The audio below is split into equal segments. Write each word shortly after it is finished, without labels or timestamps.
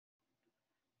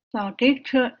So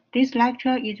this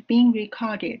lecture is being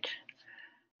recorded.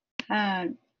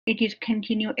 It is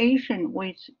continuation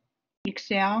with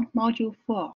Excel Module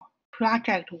 4,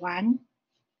 Project 1.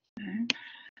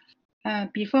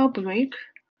 Before break,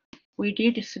 we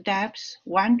did steps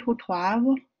 1 to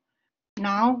 12.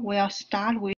 Now we'll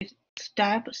start with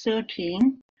step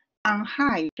 13,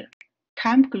 Unhide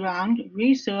Campground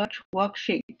Research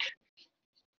Worksheet.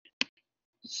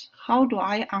 How do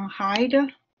I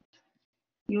unhide?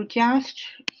 You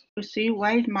see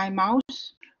where's my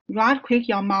mouse? Right-click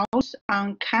your mouse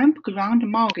on Campground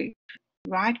Mortgage.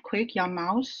 Right-click your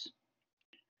mouse,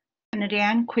 and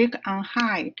then click on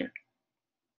Hide.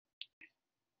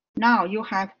 Now you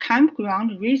have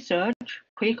Campground Research.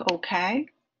 Click OK.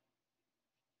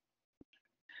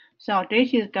 So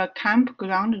this is the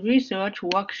Campground Research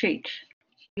worksheet.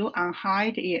 You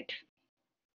unhide it.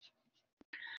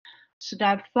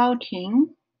 Step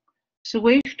 14.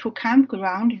 Switch to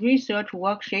Campground Research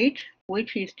worksheet,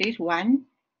 which is this one.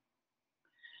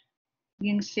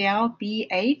 In cell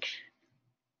B8,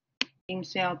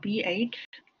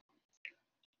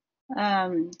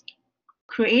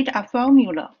 create a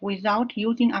formula without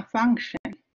using a function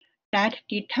that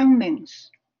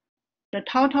determines the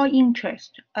total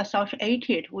interest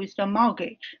associated with the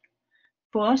mortgage.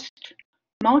 First,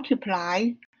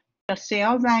 multiply the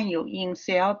cell value in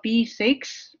cell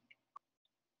B6.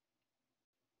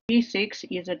 B6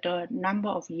 is the number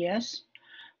of years,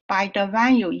 by the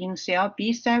value in cell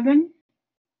B7.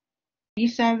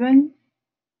 B7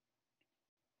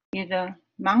 is the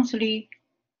monthly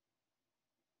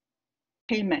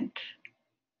payment.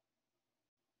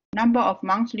 Number of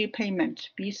monthly payments,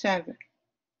 B7.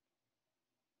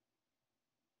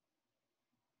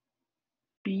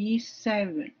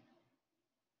 B7.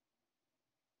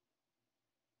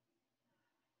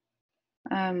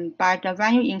 By the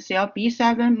value in cell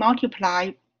B7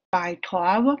 multiplied by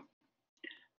 12,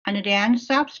 and then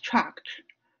subtract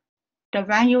the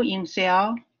value in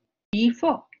cell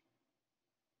B4.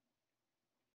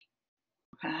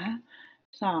 Okay,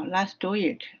 so let's do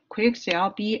it. Click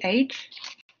cell B8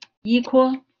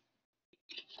 equal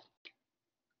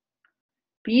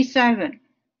B7.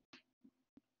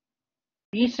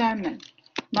 B7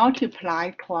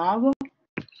 multiply 12.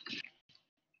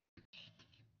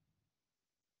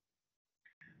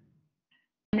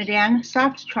 And then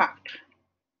subtract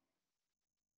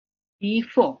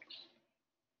B4.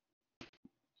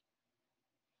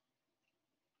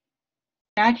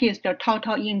 That is the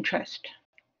total interest.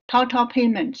 Total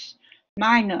payments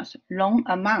minus loan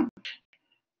amount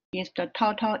is the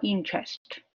total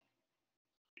interest.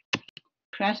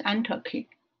 Press Enter key.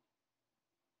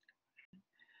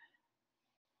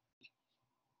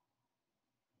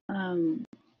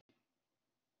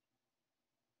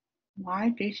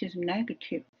 Why this is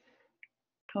negative?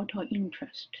 Total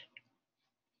interest.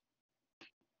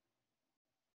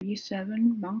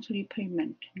 B7 monthly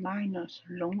payment minus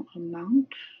loan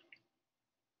amount.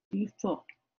 B4,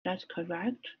 that's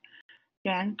correct.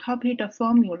 Then copy the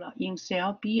formula in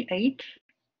cell B8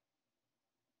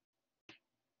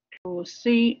 to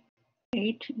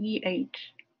C8E8.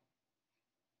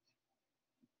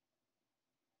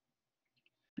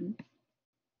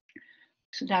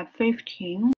 Step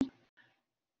 15.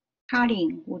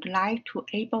 Colin would like to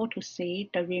able to see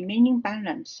the remaining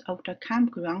balance of the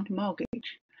campground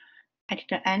mortgage at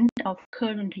the end of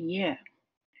current year.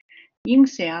 In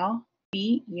cell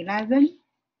B11,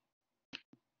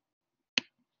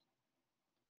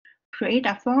 create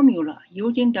a formula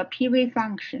using the PV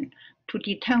function to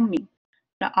determine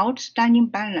the outstanding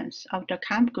balance of the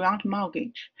campground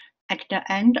mortgage at the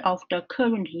end of the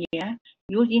current year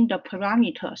using the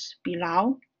parameters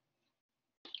below.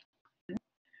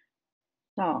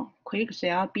 So click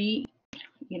cell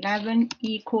B11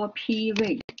 equal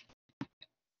PV.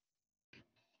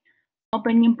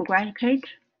 Opening bracket,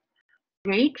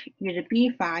 rate is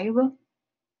B5,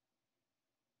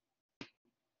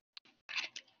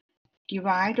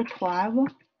 divide 12,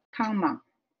 comma.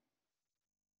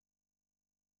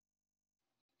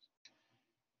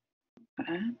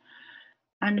 Okay.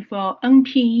 And for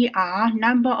NPER,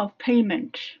 number of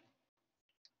payment,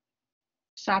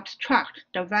 subtract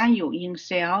the value in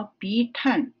cell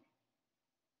B10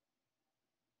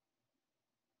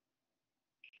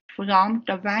 from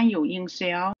the value in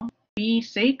cell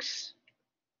B6,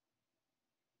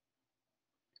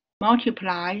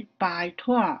 multiplied by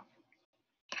 12.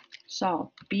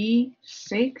 So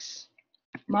B6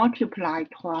 multiply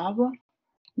 12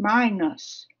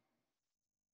 minus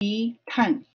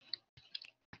B10.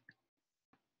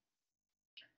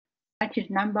 That is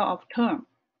number of term.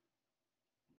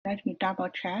 Let me double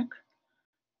check.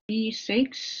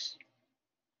 B6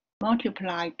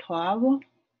 multiply 12,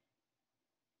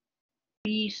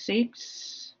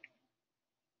 B6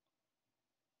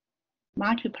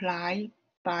 multiply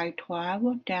by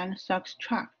 12, then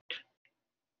subtract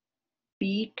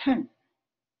B10.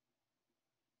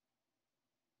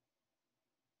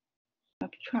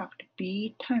 Subtract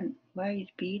B10. Where is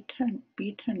B10?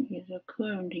 B10 is the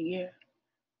current year.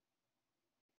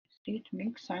 Does it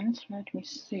make sense? Let me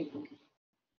see.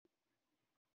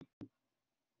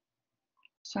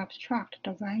 Subtract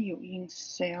the value in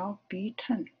cell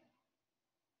B10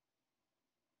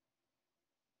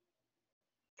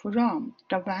 from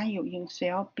the value in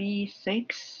cell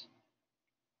B6,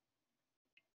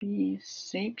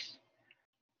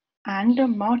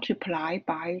 and multiply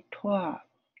by 12.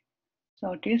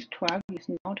 So this 12 is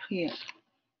not here.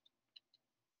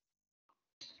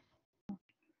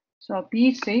 So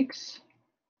B6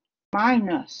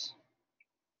 minus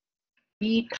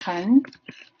B10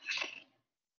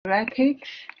 bracket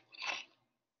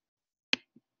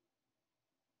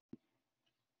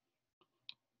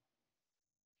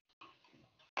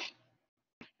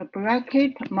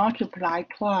multiply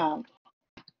 12.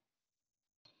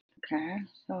 Okay,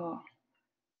 so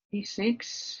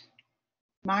B6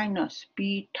 minus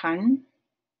B10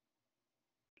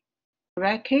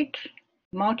 bracket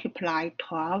multiply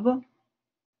 12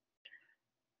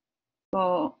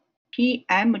 for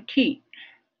TMT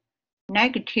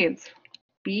negative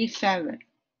B7.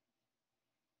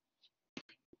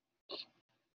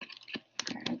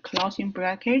 Okay, closing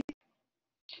bracket,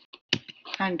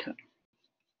 enter.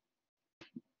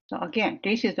 So again,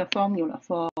 this is the formula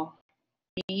for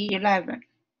B11.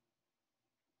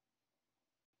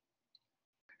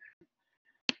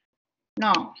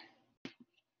 Now,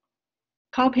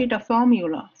 copy the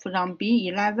formula from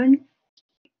B11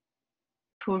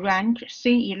 to range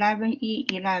C11,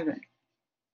 E11.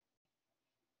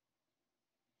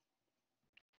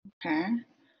 Okay,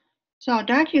 so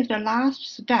that is the last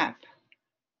step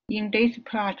in this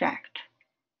project.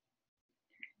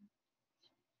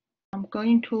 I'm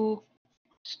going to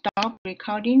stop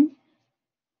recording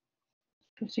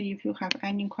to see if you have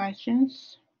any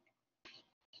questions.